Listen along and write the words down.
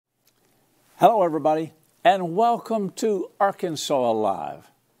Hello, everybody, and welcome to Arkansas Alive.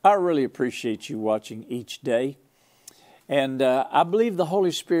 I really appreciate you watching each day, and I believe the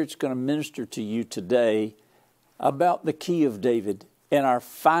Holy Spirit's going to minister to you today about the key of David and our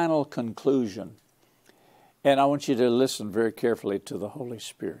final conclusion. And I want you to listen very carefully to the Holy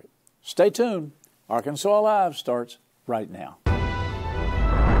Spirit. Stay tuned. Arkansas Alive starts right now.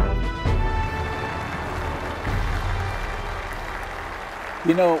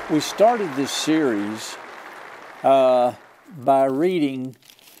 You know, we started this series by reading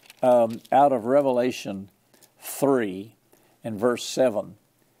out of Revelation 3 and verse 7.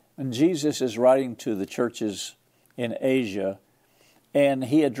 And Jesus is writing to the churches in Asia, and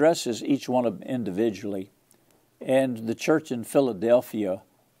he addresses each one of them individually. And the church in Philadelphia,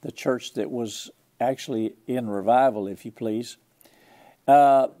 the church that was actually in revival, if you please,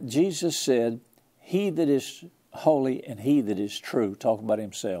 Jesus said, "He that is holy and he that is true," talk about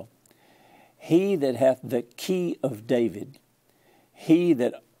himself, "he that hath the key of David, he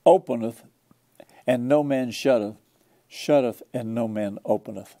that openeth and no man shutteth, shutteth and no man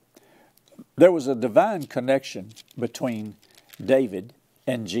openeth." There was a divine connection between David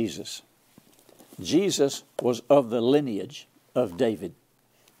and Jesus. Jesus was of the lineage of David.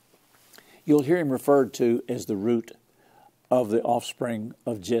 You'll hear him referred to as the root of the offspring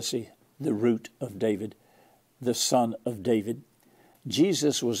of Jesse, the root of David, the son of David.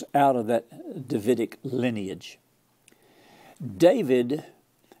 Jesus was out of that Davidic lineage. David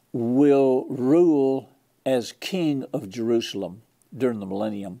will rule as king of Jerusalem during the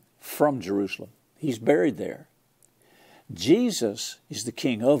millennium from Jerusalem. He's buried there. Jesus is the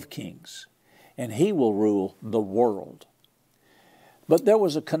King of kings, and he will rule the world. But there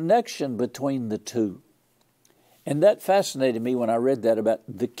was a connection between the two. And that fascinated me when I read that about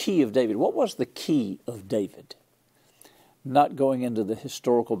the key of David. What was the key of David? Not going into the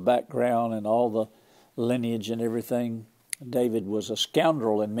historical background and all the lineage and everything. David was a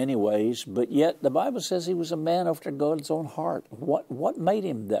scoundrel in many ways, but yet the Bible says he was a man after God's own heart. What made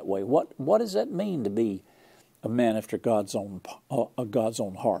him that way? What does that mean to be a man after God's own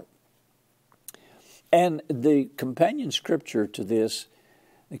heart? And the companion scripture to this,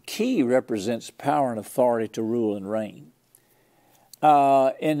 the key represents power and authority to rule and reign.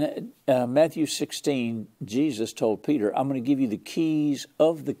 In Matthew 16, Jesus told Peter, "I'm going to give you the keys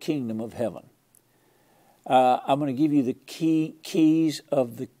of the kingdom of heaven. I'm going to give you the keys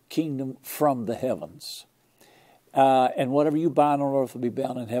of the kingdom from the heavens. And whatever you bind on earth will be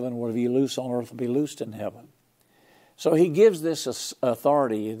bound in heaven. Whatever you loose on earth will be loosed in heaven." So he gives this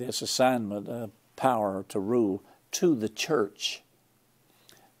authority, this assignment, power to rule to the church.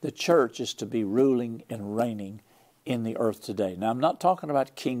 The church is to be ruling and reigning in the earth today. Now, I'm not talking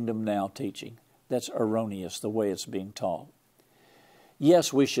about kingdom now teaching. That's erroneous, the way it's being taught.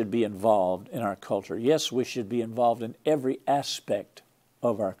 Yes, we should be involved in our culture. Yes, we should be involved in every aspect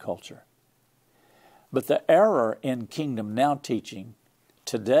of our culture. But the error in kingdom now teaching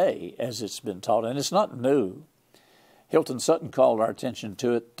today, as it's been taught, and it's not new. Hilton Sutton called our attention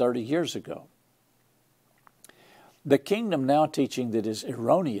to it 30 years ago. The kingdom now teaching that is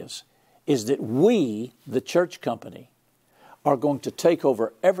erroneous is that we, the church company, are going to take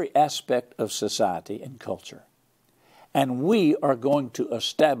over every aspect of society and culture. And we are going to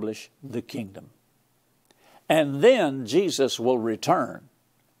establish the kingdom. And then Jesus will return.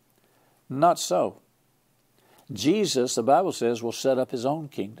 Not so. Jesus, the Bible says, will set up his own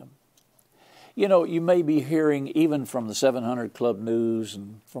kingdom. You know, you may be hearing, even from the 700 Club News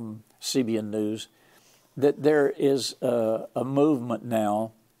and from CBN News, that there is a movement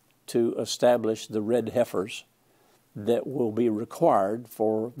now to establish the red heifers that will be required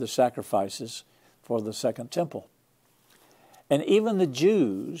for the sacrifices for the second temple. And even the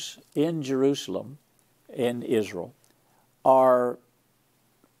Jews in Jerusalem, in Israel, are,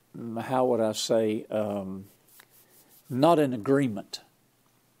 how would I say, not in agreement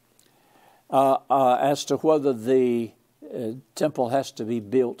as to whether the temple has to be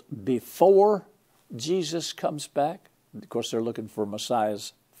built before Jesus comes back. Of course, they're looking for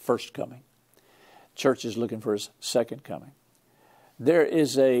Messiah's first coming. Church is looking for his second coming. There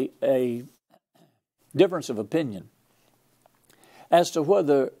is a difference of opinion as to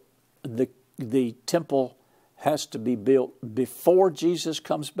whether the temple has to be built before Jesus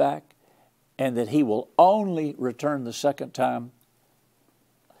comes back and that he will only return the second time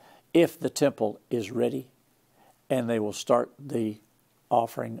if the temple is ready and they will start the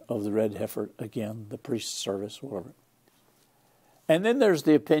offering of the red heifer again, the priest's service, whatever. And then there's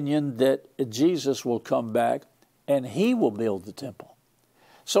the opinion that Jesus will come back and he will build the temple.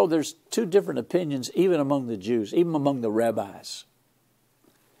 So there's two different opinions even among the Jews, even among the rabbis.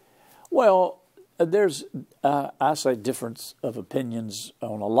 Well, there's, I say, difference of opinions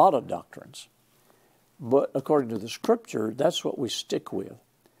on a lot of doctrines. But according to the Scripture, that's what we stick with.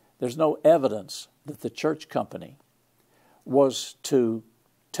 There's no evidence that the church company was to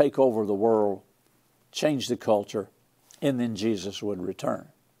take over the world, change the culture, and then Jesus would return.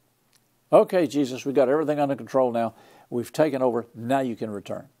 Okay, Jesus, we've got everything under control now. We've taken over. Now you can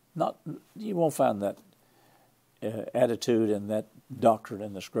return. You won't find that attitude and that doctrine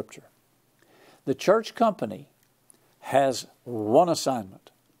in the Scripture. The church company has one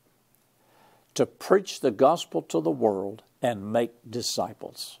assignment: to preach the gospel to the world and make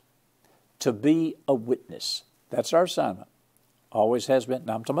disciples, to be a witness. That's our assignment. Always has been.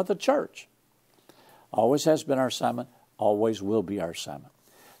 Now I'm talking about the church. Always has been our assignment, always will be our assignment.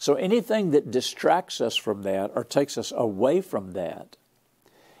 So anything that distracts us from that or takes us away from that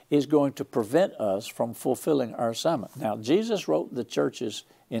is going to prevent us from fulfilling our assignment. Now, Jesus wrote the churches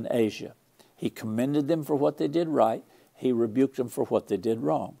in Asia. He commended them for what they did right. He rebuked them for what they did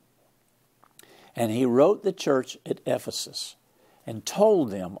wrong. And he wrote the church at Ephesus and told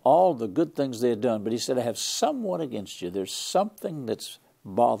them all the good things they had done. But he said, I have somewhat against you. There's something that's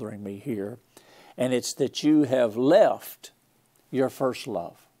bothering me here. And it's that you have left your first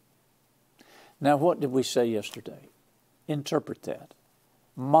love. Now, what did we say yesterday? Interpret that.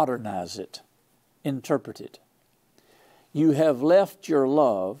 Modernize it. Interpret it. You have left your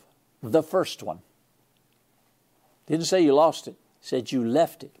love, the first one. Didn't say you lost it. It said you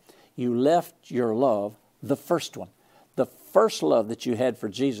left it. You left your love, the first one. The first love that you had for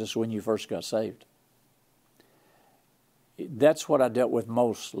Jesus when you first got saved. That's what I dealt with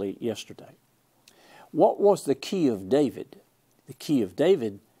mostly yesterday. What was the key of David? The key of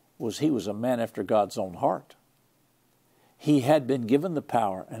David was he was a man after God's own heart. He had been given the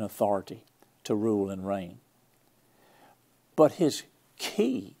power and authority to rule and reign. But his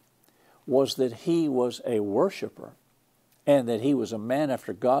key was that he was a worshiper and that he was a man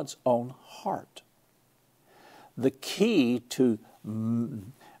after God's own heart. The key to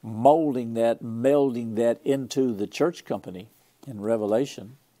molding that, melding that into the church company in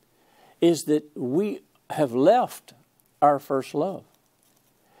Revelation is that we have left our first love.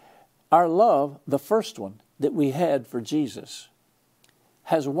 Our love, the first one that we had for Jesus,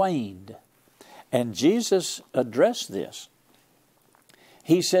 has waned. And Jesus addressed this.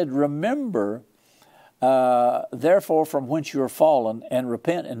 He said, remember, therefore, from whence you are fallen, and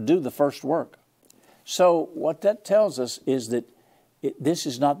repent and do the first work. So what that tells us is that this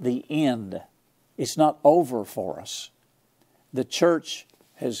is not the end. It's not over for us. The church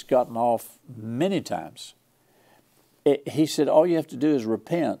has gotten off many times. He said, all you have to do is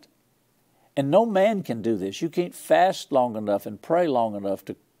repent. And no man can do this. You can't fast long enough and pray long enough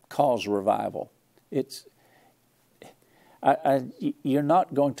to cause revival. You're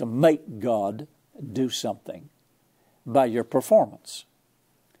not going to make God do something by your performance.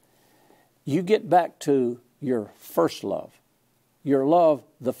 You get back to your first love. Your love,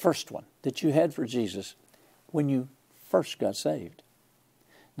 the first one that you had for Jesus when you first got saved.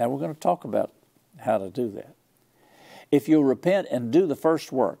 Now we're going to talk about how to do that. If you'll repent and do the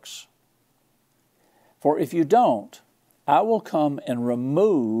first works. For if you don't, I will come and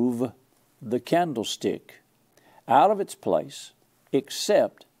remove the candlestick out of its place,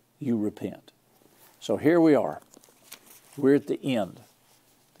 except you repent. So here we are. We're at the end.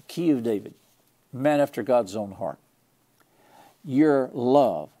 The key of David. Man after God's own heart. Your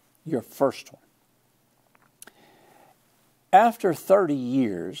love, your first one. After 30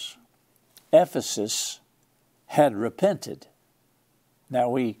 years, Ephesus had repented. Now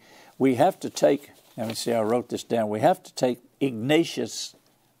we have to take, let me see, I wrote this down. We have to take Ignatius'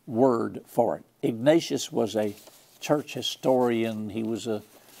 word for it. Ignatius was a church historian. He was a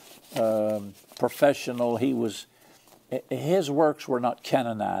professional. His works were not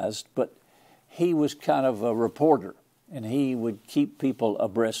canonized, but he was kind of a reporter, and he would keep people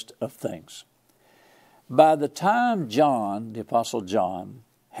abreast of things. By the time John, the Apostle John,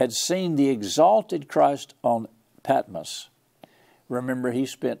 had seen the exalted Christ on Patmos, remember he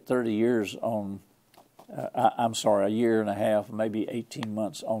spent 30 years on, a year and a half, maybe 18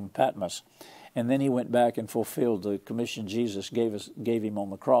 months on Patmos. And then he went back and fulfilled the commission Jesus gave him on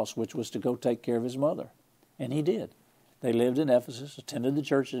the cross, which was to go take care of his mother. And he did. They lived in Ephesus, attended the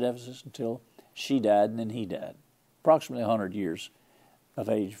church at Ephesus until she died and then he died. Approximately 100 years of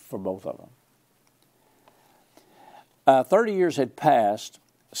age for both of them. 30 years had passed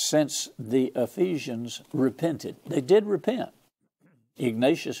since the Ephesians repented. They did repent.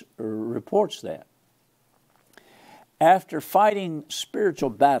 Ignatius reports that. After fighting spiritual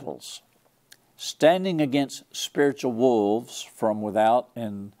battles, standing against spiritual wolves from without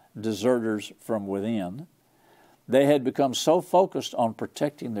and deserters from within. They had become so focused on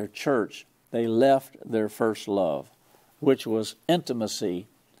protecting their church, they left their first love, which was intimacy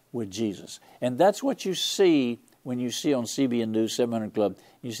with Jesus. And that's what you see when you see on CBN News 700 Club.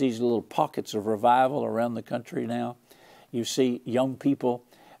 You see these little pockets of revival around the country now. You see young people,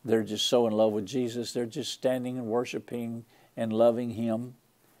 they're just so in love with Jesus. They're just standing and worshiping and loving Him.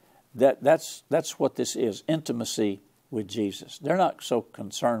 That's what this is, intimacy with Jesus. They're not so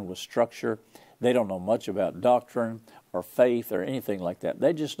concerned with structure. They don't know much about doctrine or faith or anything like that.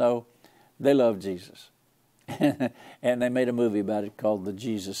 They just know they love Jesus. And they made a movie about it called The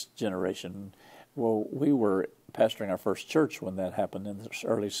Jesus Generation. Well, we were pastoring our first church when that happened in the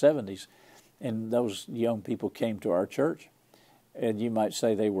early 70s. And those young people came to our church. And you might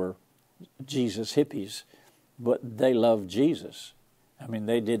say they were Jesus hippies, but they loved Jesus. I mean,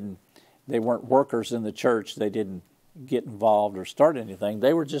 they weren't workers in the church. They didn't get involved or start anything.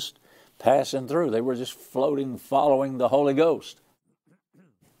 They were just passing through. They were just floating, following the Holy Ghost.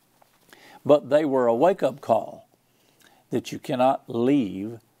 But they were a wake-up call that you cannot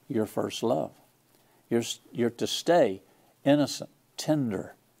leave your first love. You're to stay innocent,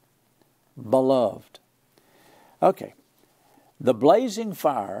 tender, beloved. Okay. The blazing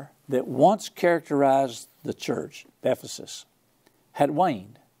fire that once characterized the church, Ephesus, had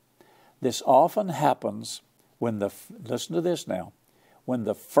waned. This often happens when listen to this now, when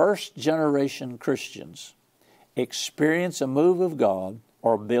the first generation Christians experience a move of God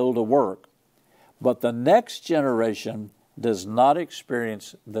or build a work, but the next generation does not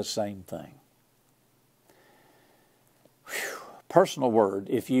experience the same thing. Whew. Personal word,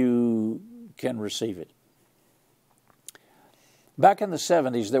 if you can receive it. Back in the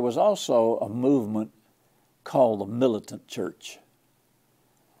 70s, there was also a movement called the militant church.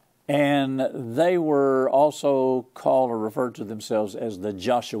 And they were also called or referred to themselves as the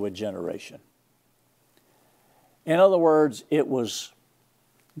Joshua generation. In other words, it was,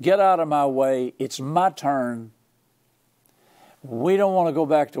 get out of my way, it's my turn. We don't want to go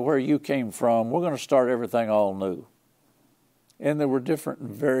back to where you came from. We're going to start everything all new. And there were different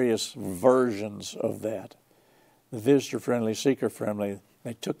various versions of that. The visitor-friendly, seeker-friendly,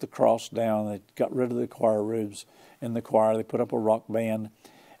 they took the cross down, they got rid of the choir ribs in the choir, they put up a rock band.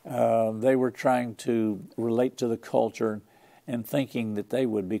 They were trying to relate to the culture and thinking that they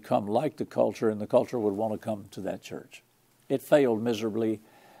would become like the culture and the culture would want to come to that church. It failed miserably.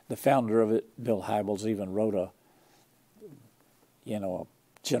 The founder of it, Bill Hybels, even wrote a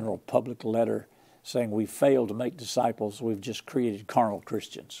general public letter saying we failed to make disciples, we've just created carnal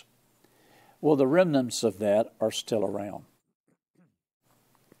Christians. Well, the remnants of that are still around.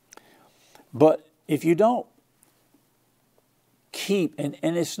 But if you don't keep, and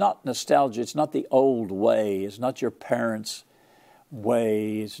it's not nostalgia, it's not the old way, it's not your parents'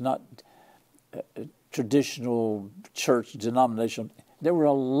 way, it's not traditional church denomination. There were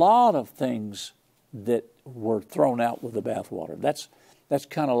a lot of things that were thrown out with the bathwater. That's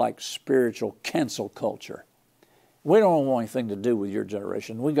kind of like spiritual cancel culture. We don't want anything to do with your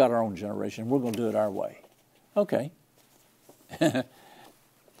generation. We got our own generation. We're going to do it our way. Okay.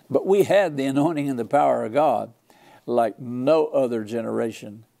 But we had the anointing and the power of God like no other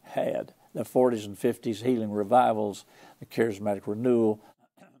generation had. The 40s and 50s healing revivals, the charismatic renewal,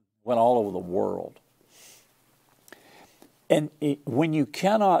 went all over the world. And when you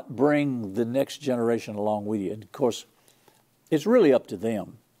cannot bring the next generation along with you, and of course, it's really up to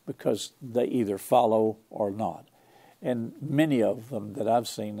them because they either follow or not. And many of them that I've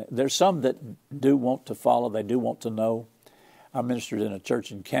seen, there's some that do want to follow, they do want to know. I ministered in a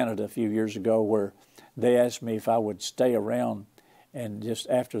church in Canada a few years ago where they asked me if I would stay around and just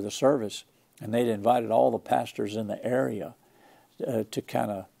after the service, and they'd invited all the pastors in the area to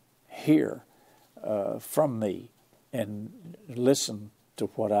kind of hear from me and listen to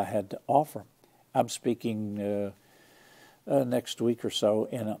what I had to offer. I'm speaking next week or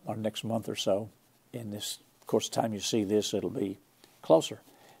so, or next month or so, in this. Of course, the time you see this, it'll be closer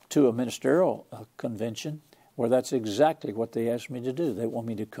to a ministerial convention where that's exactly what they asked me to do. They want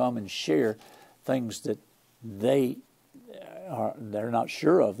me to come and share things that they're not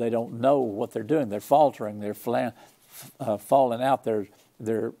sure of. They don't know what they're doing. They're faltering. They're falling out.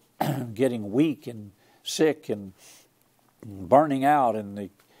 They're getting weak and sick and burning out, and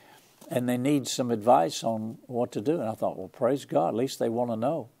they need some advice on what to do. And I thought, well, praise God. At least they want to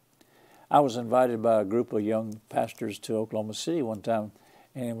know. I was invited by a group of young pastors to Oklahoma City one time,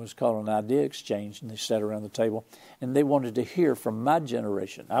 and it was called an idea exchange, and they sat around the table, and they wanted to hear from my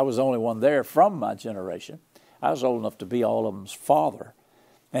generation. I was the only one there from my generation. I was old enough to be all of them's father,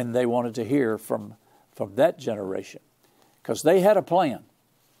 and they wanted to hear from that generation because they had a plan.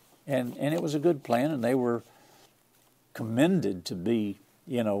 And it was a good plan, and they were commended to be,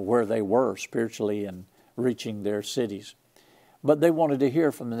 where they were spiritually and reaching their cities. But they wanted to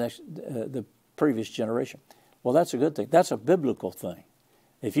hear from the previous generation. Well, that's a good thing. That's a biblical thing.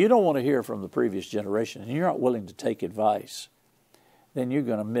 If you don't want to hear from the previous generation and you're not willing to take advice, then you're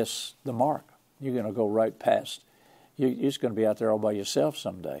going to miss the mark. You're going to go right past. You're just going to be out there all by yourself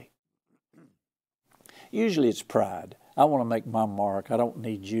someday. Usually it's pride. I want to make my mark. I don't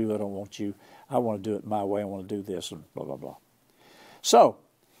need you. I don't want you. I want to do it my way. I want to do this and blah, blah, blah. So,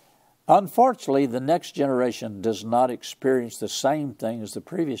 unfortunately, the next generation does not experience the same thing as the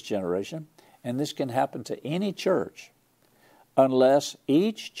previous generation, and this can happen to any church unless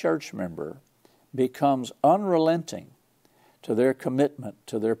each church member becomes unrelenting to their commitment,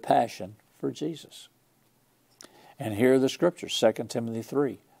 to their passion for Jesus. And here are the scriptures, 2 Timothy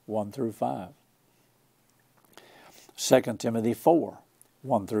 3, 1 through 5. 2 Timothy 4,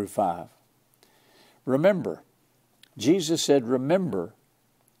 1 through 5. Remember, Jesus said, remember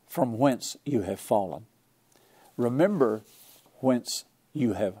from whence you have fallen. Remember whence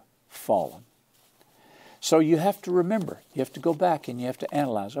you have fallen. So you have to remember. You have to go back and you have to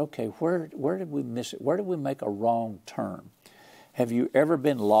analyze, okay, where did we miss it? Where did we make a wrong turn? Have you ever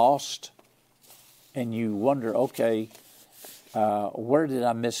been lost and you wonder, okay, where did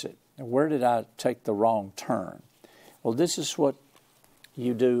I miss it? Where did I take the wrong turn? Well, this is what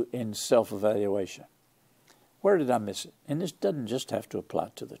you do in self-evaluation. Where did I miss it? And this doesn't just have to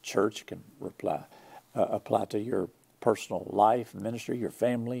apply to the church. It can apply to your personal life, ministry, your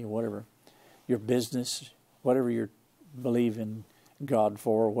family, whatever, your business, whatever you believe in God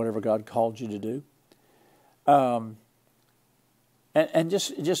for, whatever God called you to do. And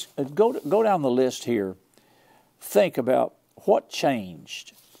just go down the list here. Think about what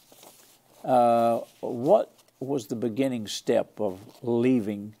changed. What was the beginning step of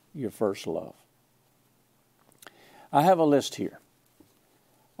leaving your first love? I have a list here.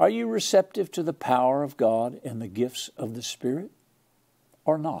 Are you receptive to the power of God and the gifts of the Spirit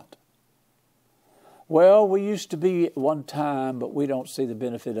or not? Well, we used to be at one time, but we don't see the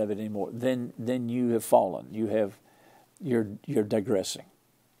benefit of it anymore. Then you have fallen. You're digressing.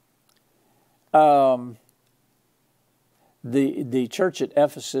 The church at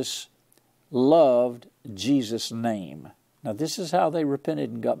Ephesus loved Jesus' name. Now, this is how they repented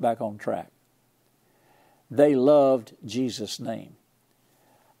and got back on track. They loved Jesus' name.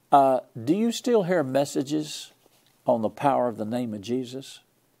 Do you still hear messages on the power of the name of Jesus?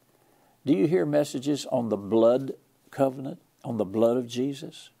 Do you hear messages on the blood covenant, on the blood of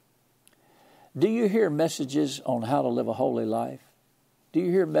Jesus? Do you hear messages on how to live a holy life? Do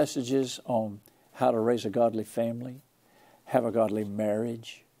you hear messages on how to raise a godly family, have a godly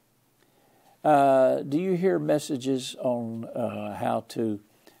marriage? Do you hear messages on how to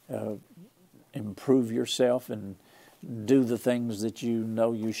improve yourself and do the things that you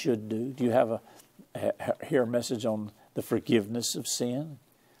know you should do? Do you hear a message on the forgiveness of sin,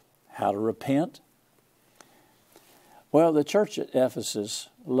 how to repent? Well, the church at Ephesus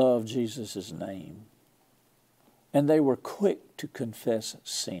loved Jesus' name, and they were quick to confess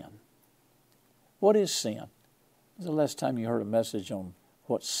sin. What is sin? When was the last time you heard a message on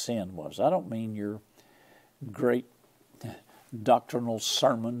what sin was? I don't mean your great doctrinal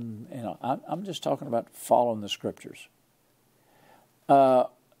sermon. I'm just talking about following the Scriptures.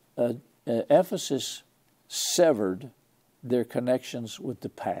 Ephesus severed their connections with the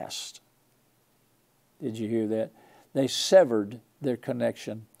past. Did you hear that? They severed their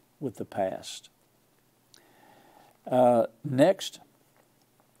connection with the past. Next,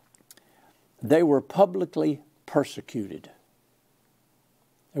 they were publicly persecuted.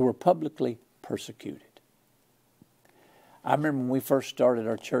 They were publicly persecuted. I remember when we first started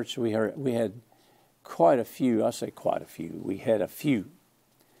our church, we had quite a few, I say quite a few, we had a few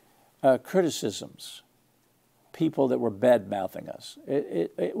criticisms, people that were bad-mouthing us.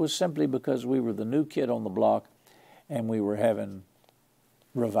 It was simply because we were the new kid on the block and we were having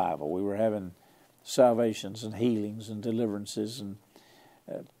revival. We were having salvations and healings and deliverances and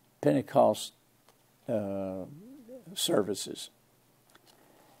Pentecost services.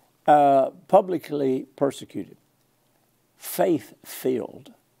 Publicly persecuted.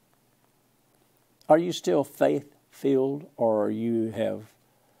 Faith-filled. Are you still faith-filled, or you have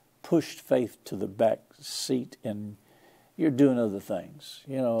pushed faith to the back seat and you're doing other things?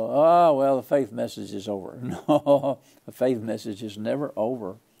 The faith message is over. No, the faith message is never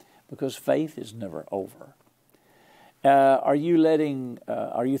over, because faith is never over. Are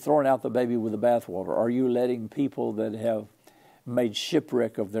you throwing out the baby with the bathwater? Are you letting people that have made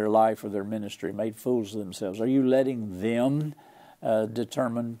shipwreck of their life or their ministry, made fools of themselves, are you letting them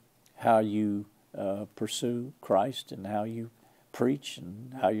determine how you pursue Christ and how you preach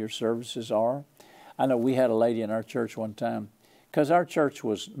and how your services are. I know we had a lady in our church one time, because our church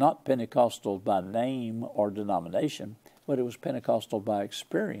was not Pentecostal by name or denomination, but it was Pentecostal by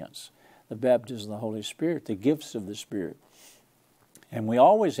experience, the baptism of the Holy Spirit, the gifts of the Spirit. And we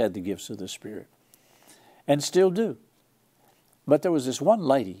always had the gifts of the Spirit, and still do. But there was this one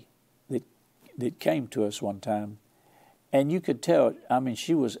lady that came to us one time, and you could tell, I mean,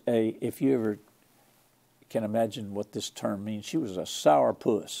 she was if you ever can imagine what this term means, she was a sour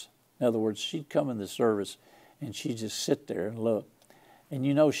puss. In other words, she'd come in the service and she'd just sit there and look. And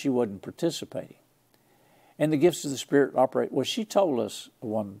you know she wasn't participating. And the gifts of the Spirit operate. Well, she told us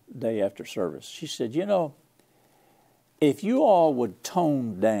one day after service, she said, you know, if you all would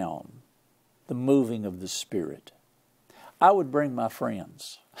tone down the moving of the Spirit, I would bring my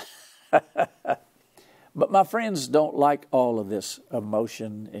friends. But my friends don't like all of this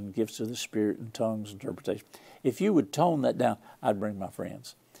emotion and gifts of the Spirit and tongues, interpretation. If you would tone that down, I'd bring my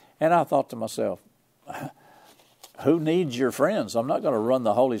friends. And I thought to myself, who needs your friends? I'm not going to run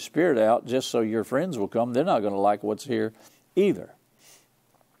the Holy Spirit out just so your friends will come. They're not going to like what's here either.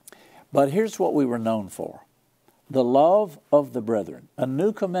 But here's what we were known for. The love of the brethren. A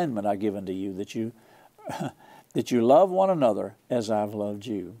new commandment I give unto you, that you love one another as I've loved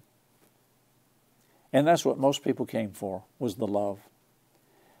you. And that's what most people came for, was the love.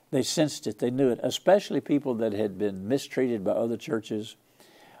 They sensed it. They knew it. Especially people that had been mistreated by other churches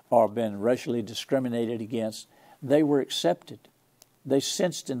or been racially discriminated against. They were accepted. They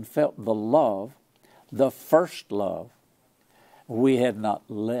sensed and felt the love, the first love we had not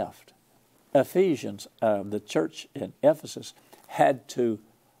left. Ephesians, the church in Ephesus, had to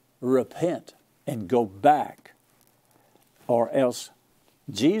repent and go back, or else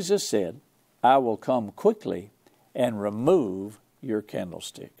Jesus said, I will come quickly and remove your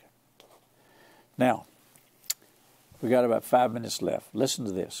candlestick. Now, we got about 5 minutes left. Listen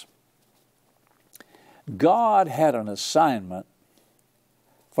to this. God had an assignment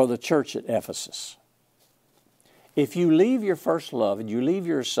for the church at Ephesus. If you leave your first love and you leave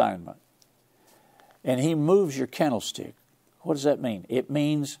your assignment, and He moves your candlestick, what does that mean? It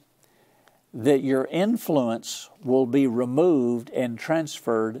means that your influence will be removed and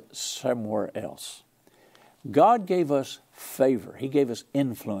transferred somewhere else. God gave us favor. He gave us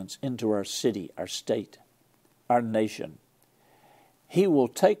influence into our city, our state, our nation. He will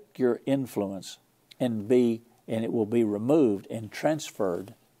take your influence and it will be removed and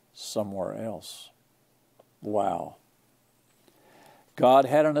transferred somewhere else. Wow. God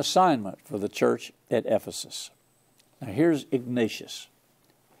had an assignment for the church at Ephesus. Now here's Ignatius.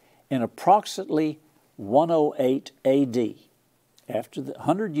 In approximately 108 AD,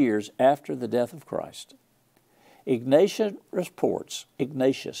 100 years after the death of Christ, Ignatius reports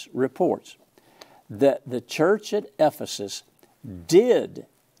that the church at Ephesus did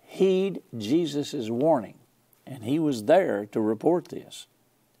heed Jesus' warning, and he was there to report this.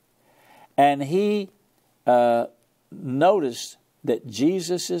 And he noticed that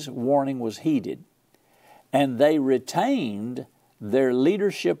Jesus' warning was heeded, and they retained their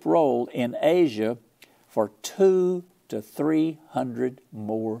leadership role in Asia for 200 to 300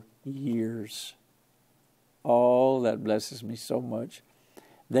 more years. Oh, that blesses me so much.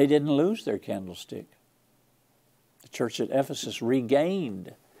 They didn't lose their candlestick. The church at Ephesus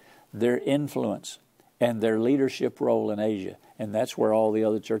regained their influence and their leadership role in Asia. And that's where all the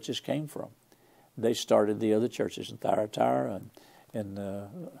other churches came from. They started the other churches in Thyatira, and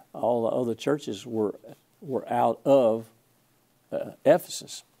all the other churches were out of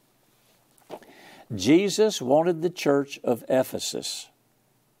Ephesus. Jesus wanted the church of Ephesus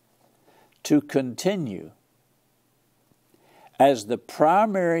to continue as the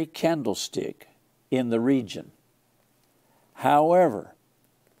primary candlestick in the region. However,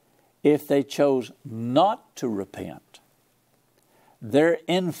 if they chose not to repent, their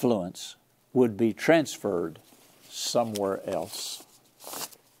influence would be transferred somewhere else.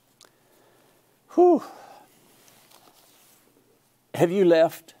 Whew. Have you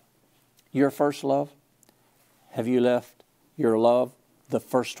left your first love? Have you left your love, the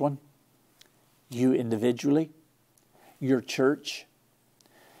first one? You individually? Your church?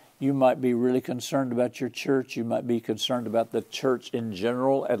 You might be really concerned about your church. You might be concerned about the church in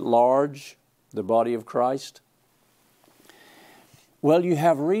general, at large, the body of Christ. Well, you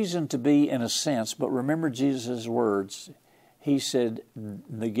have reason to be in a sense, but remember Jesus' words. He said,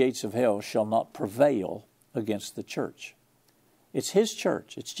 the gates of hell shall not prevail against the church. It's His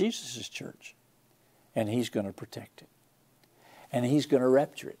church. It's Jesus' church. And He's going to protect it. And He's going to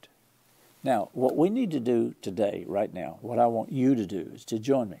rapture it. Now, what we need to do today, right now, what I want you to do is to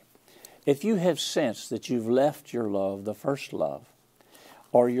join me. If you have sensed that you've left your love, the first love,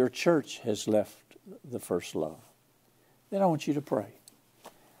 or your church has left the first love, then I want you to pray.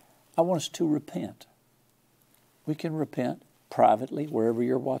 I want us to repent. We can repent privately wherever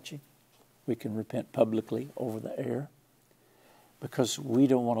you're watching. We can repent publicly over the air because we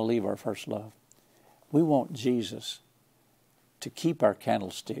don't want to leave our first love. We want Jesus to keep our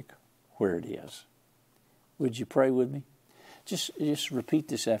candlestick where it is. Would you pray with me? Just repeat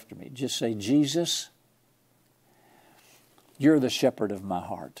this after me. Just say, Jesus, you're the shepherd of my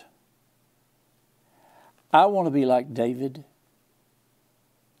heart. I want to be like David.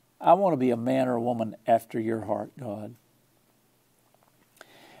 I want to be a man or a woman after your heart, God.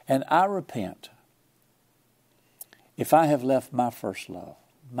 And I repent if I have left my first love,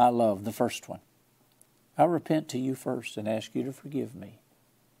 my love, the first one. I repent to you first and ask you to forgive me.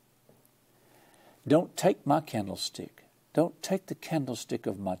 Don't take my candlestick. Don't take the candlestick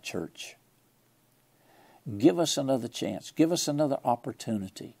of my church. Give us another chance. Give us another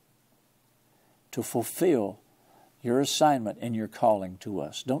opportunity to fulfill your assignment and your calling to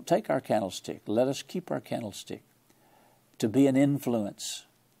us. Don't take our candlestick. Let us keep our candlestick to be an influence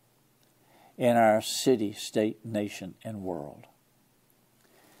in our city, state, nation, and world.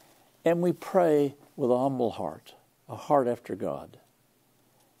 And we pray with a humble heart, a heart after God,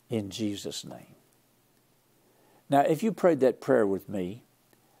 in Jesus' name. Now, if you prayed that prayer with me,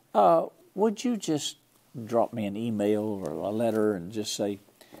 would you just drop me an email or a letter and just say,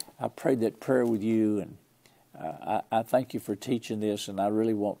 I prayed that prayer with you, and I thank you for teaching this, and I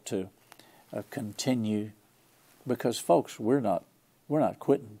really want to continue. Because, folks, we're not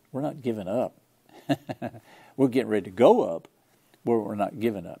quitting. We're not giving up. We're getting ready to go up, but we're not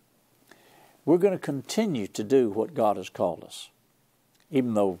giving up. We're going to continue to do what God has called us.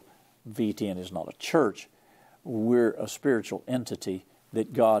 Even though VTN is not a church, we're a spiritual entity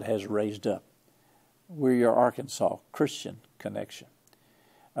that God has raised up. We're your Arkansas Christian Connection.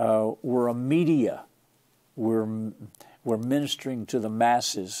 We're a media. We're ministering to the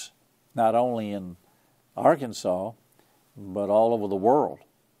masses, not only in Arkansas, but all over the world,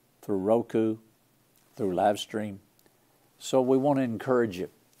 through Roku, through live stream. So we want to encourage you.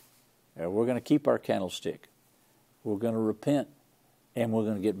 We're going to keep our candlestick. We're going to repent, and we're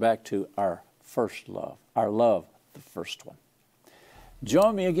going to get back to our first love, our love, the first one.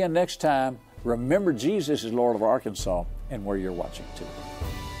 Join me again next time. Remember, Jesus is Lord of Arkansas and where you're watching to.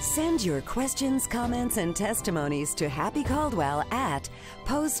 Send your questions, comments, and testimonies to Happy Caldwell at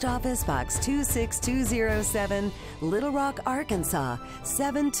Post Office Box 26207, Little Rock, Arkansas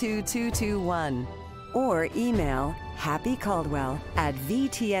 72221, or email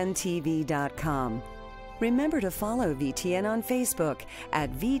happycaldwell@vtntv.com. Remember to follow VTN on Facebook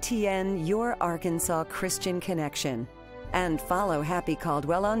at VTN Your Arkansas Christian Connection, and follow Happy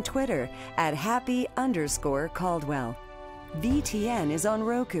Caldwell on Twitter at Happy_Caldwell. VTN is on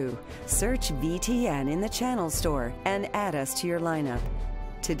Roku. Search VTN in the channel store and add us to your lineup.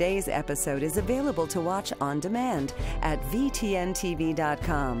 Today's episode is available to watch on demand at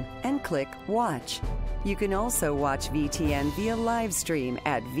VTNTV.com and click Watch. You can also watch VTN via live stream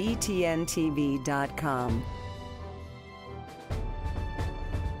at VTNTV.com.